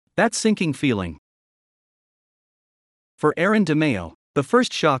That sinking feeling. For Aaron DeMeo, the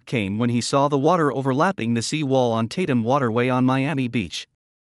first shock came when he saw the water overlapping the sea wall on Tatum Waterway on Miami Beach.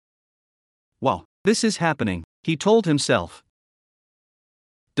 "Wow, this is happening," he told himself.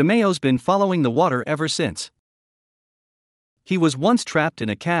 DeMeo's been following the water ever since. He was once trapped in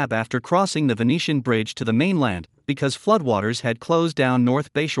a cab after crossing the Venetian Bridge to the mainland because floodwaters had closed down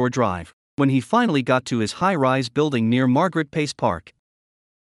North Bayshore Drive. When he finally got to his high-rise building near Margaret Pace Park,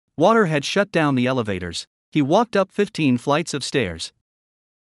 water had shut down the elevators. He walked up 15 flights of stairs.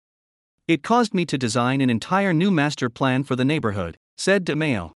 "It caused me to design an entire new master plan for the neighborhood," said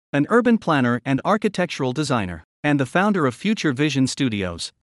DeMeo, an urban planner and architectural designer, and the founder of Future Vision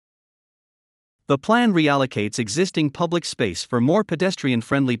Studios. The plan reallocates existing public space for more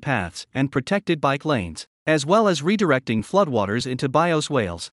pedestrian-friendly paths and protected bike lanes, as well as redirecting floodwaters into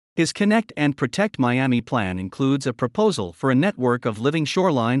bioswales. His Connect and Protect Miami plan includes a proposal for a network of living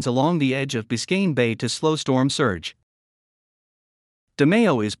shorelines along the edge of Biscayne Bay to slow storm surge.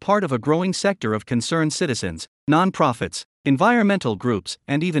 DeMeo is part of a growing sector of concerned citizens, nonprofits, environmental groups,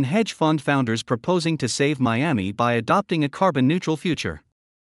 and even hedge fund founders proposing to save Miami by adopting a carbon-neutral future.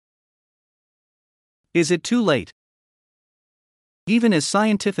 Is it too late? Even as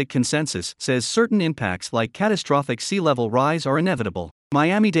scientific consensus says certain impacts like catastrophic sea level rise are inevitable,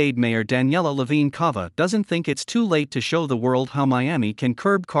 Miami-Dade Mayor Daniela Levine Cava doesn't think it's too late to show the world how Miami can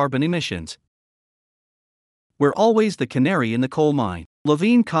curb carbon emissions. "We're always the canary in the coal mine,"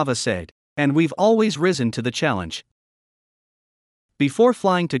 Levine Cava said, "and we've always risen to the challenge." Before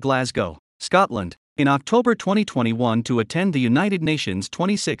flying to Glasgow, Scotland, in October 2021 to attend the United Nations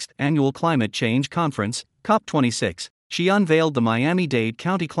 26th Annual Climate Change Conference, COP26, she unveiled the Miami-Dade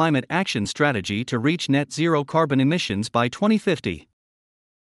County Climate Action Strategy to reach net zero carbon emissions by 2050.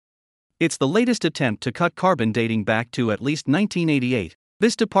 It's the latest attempt to cut carbon dating back to at least 1988.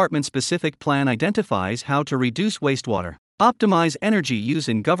 This department-specific plan identifies how to reduce wastewater, optimize energy use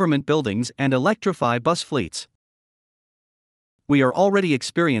in government buildings, and electrify bus fleets. "We are already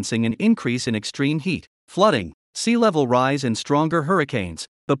experiencing an increase in extreme heat, flooding, sea level rise, and stronger hurricanes,"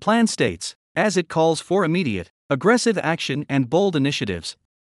 the plan states, as it calls for immediate, aggressive action and bold initiatives.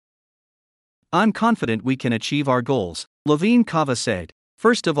 "I'm confident we can achieve our goals," Levine Cava said.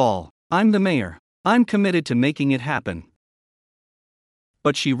 "First of all, I'm the mayor. I'm committed to making it happen."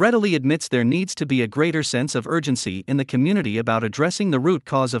 But she readily admits there needs to be a greater sense of urgency in the community about addressing the root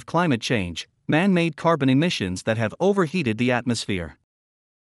cause of climate change, man-made carbon emissions that have overheated the atmosphere.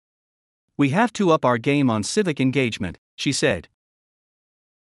 "We have to up our game on civic engagement," she said.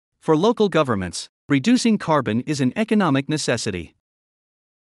 For local governments, reducing carbon is an economic necessity.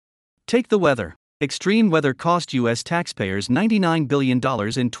 Take the weather. Extreme weather cost U.S. taxpayers $99 billion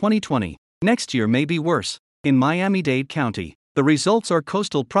in 2020. Next year may be worse. In Miami-Dade County, the results are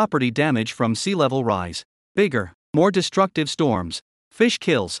coastal property damage from sea level rise, bigger, more destructive storms, fish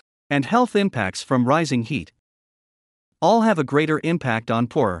kills, and health impacts from rising heat. All have a greater impact on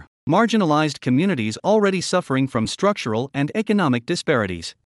poorer, marginalized communities already suffering from structural and economic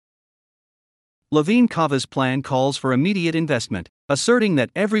disparities. Levine Cava's plan calls for immediate investment, asserting that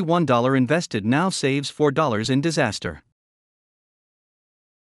every $1 invested now saves $4 in disaster.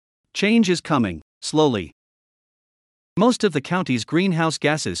 Change is coming, slowly. Most of the county's greenhouse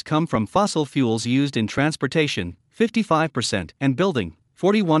gases come from fossil fuels used in transportation, 55%, and building,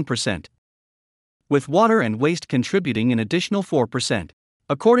 41%. With water and waste contributing an additional 4%.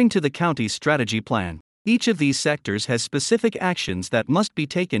 According to the county's strategy plan, each of these sectors has specific actions that must be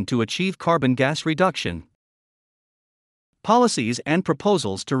taken to achieve carbon gas reduction. Policies and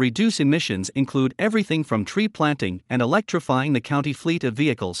proposals to reduce emissions include everything from tree planting and electrifying the county fleet of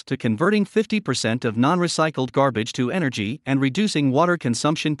vehicles to converting 50% of non-recycled garbage to energy and reducing water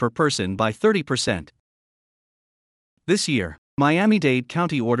consumption per person by 30%. This year, Miami-Dade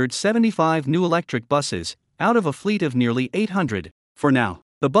County ordered 75 new electric buses, out of a fleet of nearly 800. For now,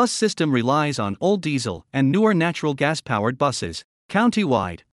 the bus system relies on old diesel and newer natural gas-powered buses,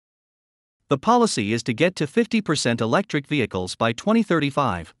 countywide. The policy is to get to 50% electric vehicles by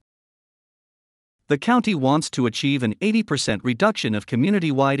 2035. The county wants to achieve an 80% reduction of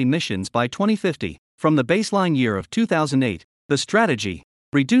community-wide emissions by 2050, from the baseline year of 2008. The strategy: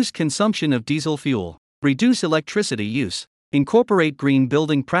 reduce consumption of diesel fuel, reduce electricity use, incorporate green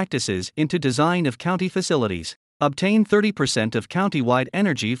building practices into design of county facilities, obtain 30% of county-wide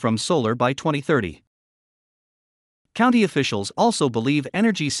energy from solar by 2030. County officials also believe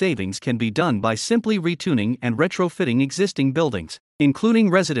energy savings can be done by simply retuning and retrofitting existing buildings, including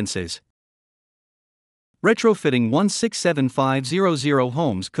residences. Retrofitting 167500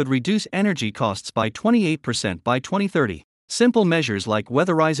 homes could reduce energy costs by 28% by 2030, Simple measures like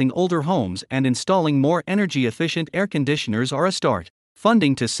weatherizing older homes and installing more energy-efficient air conditioners are a start.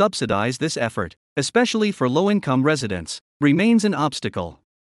 Funding to subsidize this effort, especially for low-income residents, remains an obstacle.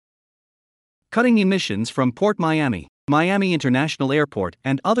 Cutting emissions from Port Miami. Miami International Airport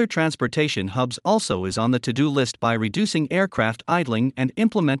and other transportation hubs also is on the to-do list by reducing aircraft idling and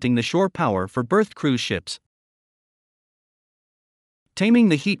implementing the shore power for berthed cruise ships. Taming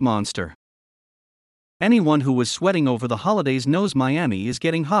the heat monster. Anyone who was sweating over the holidays knows Miami is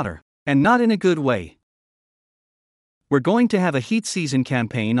getting hotter, and not in a good way. We're going to have a heat season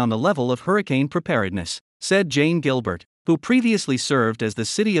campaign on the level of hurricane preparedness, said Jane Gilbert, who previously served as the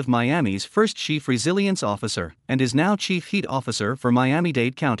City of Miami's first Chief Resilience Officer and is now Chief Heat Officer for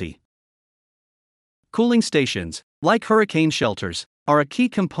Miami-Dade County. Cooling stations, like hurricane shelters, are a key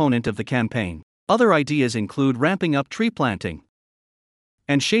component of the campaign. Other ideas include ramping up tree planting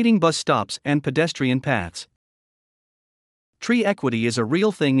and shading bus stops and pedestrian paths. Tree equity is a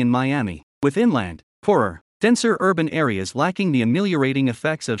real thing in Miami, with inland, poorer, denser urban areas lacking the ameliorating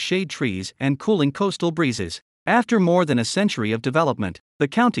effects of shade trees and cooling coastal breezes. After more than a century of development, the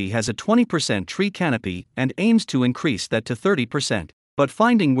county has a 20% tree canopy and aims to increase that to 30%. But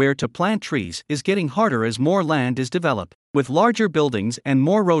finding where to plant trees is getting harder as more land is developed. With larger buildings and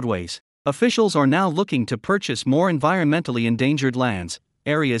more roadways, officials are now looking to purchase more environmentally endangered lands,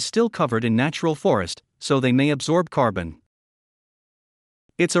 areas still covered in natural forest, so they may absorb carbon.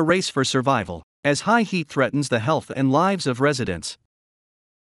 It's a race for survival, as high heat threatens the health and lives of residents.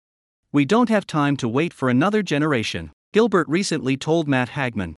 We don't have time to wait for another generation, Gilbert recently told Matt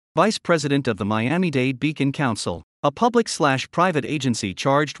Hagman, vice president of the Miami-Dade Beacon Council, a public/private agency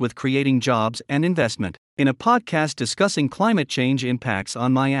charged with creating jobs and investment, in a podcast discussing climate change impacts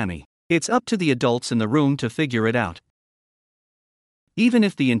on Miami. It's up to the adults in the room to figure it out. Even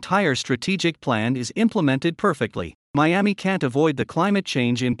if the entire strategic plan is implemented perfectly, Miami can't avoid the climate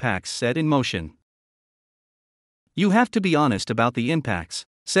change impacts set in motion. You have to be honest about the impacts,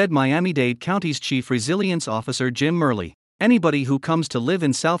 said Miami-Dade County's Chief Resilience Officer Jim Murley. Anybody who comes to live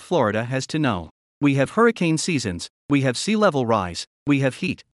in South Florida has to know. We have hurricane seasons, we have sea level rise, we have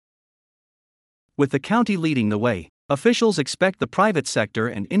heat. With the county leading the way, officials expect the private sector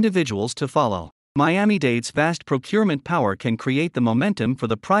and individuals to follow. Miami-Dade's vast procurement power can create the momentum for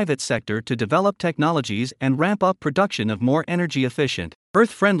the private sector to develop technologies and ramp up production of more energy-efficient,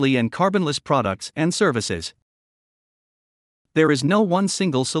 earth-friendly and carbonless products and services. There is no one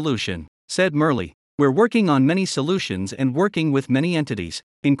single solution, said Murley. We're working on many solutions and working with many entities,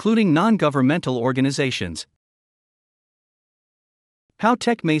 including non-governmental organizations. How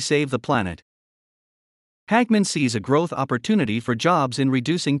tech may save the planet. Hagman sees a growth opportunity for jobs in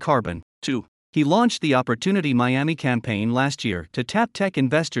reducing carbon, too. He launched the Opportunity Miami campaign last year to tap tech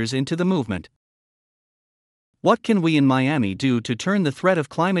investors into the movement. What can we in Miami do to turn the threat of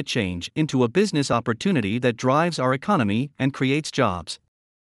climate change into a business opportunity that drives our economy and creates jobs?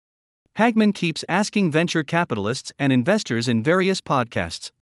 Hagman keeps asking venture capitalists and investors in various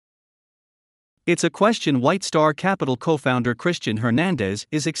podcasts. It's a question White Star Capital co-founder Christian Hernandez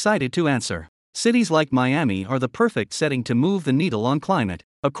is excited to answer. Cities like Miami are the perfect setting to move the needle on climate,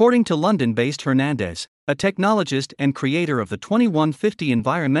 according to London-based Hernandez, a technologist and creator of the 2150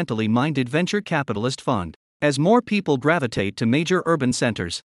 environmentally minded venture capitalist fund. As more people gravitate to major urban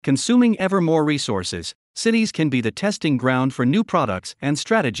centers, consuming ever more resources, cities can be the testing ground for new products and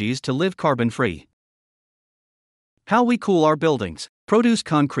strategies to live carbon-free. How we cool our buildings, produce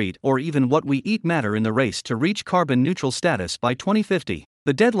concrete, or even what we eat matter in the race to reach carbon-neutral status by 2050.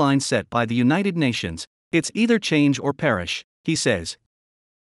 The deadline set by the United Nations. It's either change or perish, he says.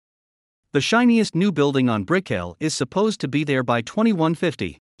 The shiniest new building on Brick Hill is supposed to be there by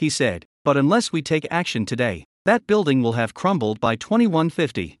 2150, he said, but unless we take action today, that building will have crumbled by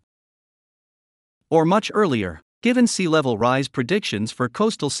 2150. Or much earlier, given sea level rise predictions for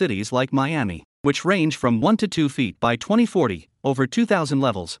coastal cities like Miami, which range from 1 to 2 feet by 2040, over 2,000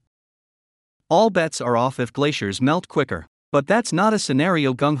 levels. All bets are off if glaciers melt quicker. But that's not a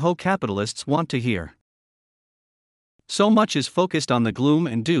scenario gung-ho capitalists want to hear. So much is focused on the gloom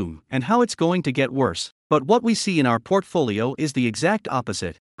and doom and how it's going to get worse, but what we see in our portfolio is the exact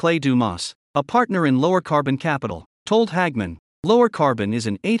opposite. Clay Dumas, a partner in Lower Carbon Capital, told Hagman, Lower Carbon is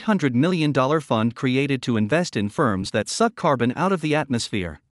an $800 million fund created to invest in firms that suck carbon out of the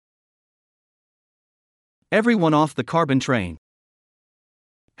atmosphere. Everyone off the carbon train.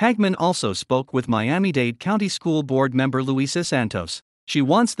 Hagman also spoke with Miami-Dade County School Board member Luisa Santos. She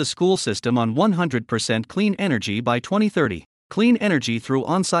wants the school system on 100% clean energy by 2030. Clean energy through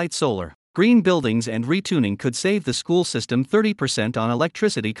on-site solar, green buildings and retuning could save the school system 30% on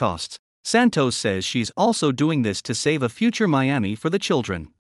electricity costs. Santos says she's also doing this to save a future Miami for the children.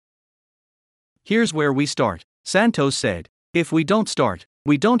 Here's where we start, Santos said. If we don't start,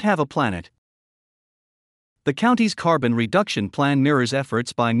 we don't have a planet. The county's carbon reduction plan mirrors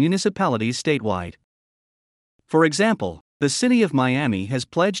efforts by municipalities statewide. For example, the city of Miami has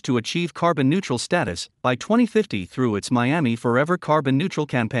pledged to achieve carbon neutral status by 2050 through its Miami Forever Carbon Neutral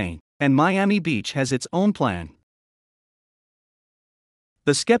campaign, and Miami Beach has its own plan.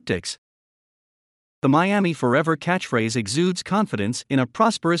 The skeptics. The Miami Forever catchphrase exudes confidence in a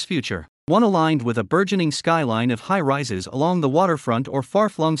prosperous future, one aligned with a burgeoning skyline of high-rises along the waterfront or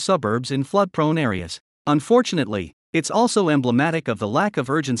far-flung suburbs in flood-prone areas. Unfortunately, it's also emblematic of the lack of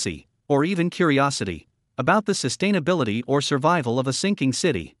urgency, or even curiosity, about the sustainability or survival of a sinking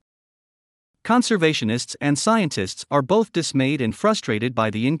city. Conservationists and scientists are both dismayed and frustrated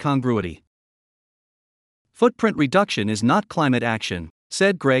by the incongruity. Footprint reduction is not climate action,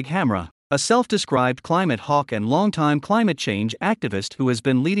 said Greg Hamra, a self-described climate hawk and longtime climate change activist who has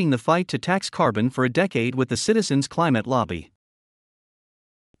been leading the fight to tax carbon for a decade with the Citizens Climate Lobby.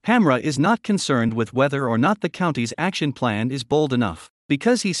 Hamra is not concerned with whether or not the county's action plan is bold enough,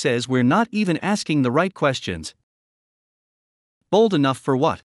 because he says we're not even asking the right questions. Bold enough for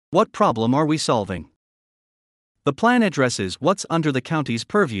what? What problem are we solving? The plan addresses what's under the county's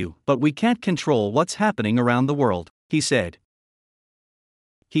purview, but we can't control what's happening around the world, he said.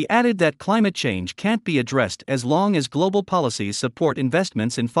 He added that climate change can't be addressed as long as global policies support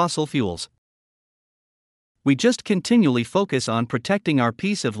investments in fossil fuels. We just continually focus on protecting our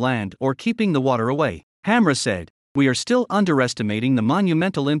piece of land or keeping the water away, Hamra said. We are still underestimating the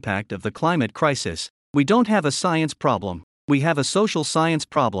monumental impact of the climate crisis. We don't have a science problem, we have a social science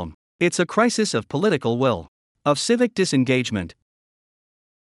problem. It's a crisis of political will, of civic disengagement.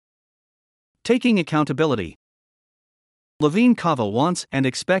 Taking accountability. Levine Cava wants and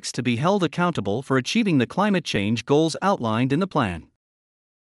expects to be held accountable for achieving the climate change goals outlined in the plan.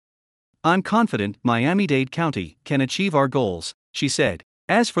 I'm confident Miami-Dade County can achieve our goals, she said.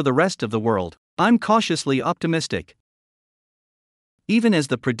 As for the rest of the world, I'm cautiously optimistic. Even as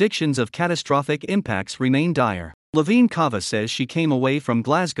the predictions of catastrophic impacts remain dire, Levine Cava says she came away from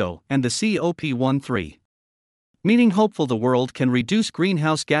Glasgow and the COP13 meeting hopeful the world can reduce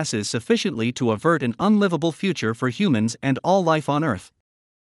greenhouse gases sufficiently to avert an unlivable future for humans and all life on Earth.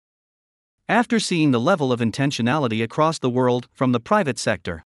 After seeing the level of intentionality across the world from the private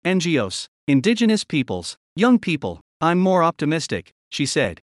sector, NGOs, indigenous peoples, young people, I'm more optimistic, she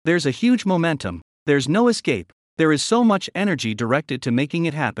said. There's a huge momentum, there's no escape, there is so much energy directed to making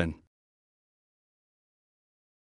it happen.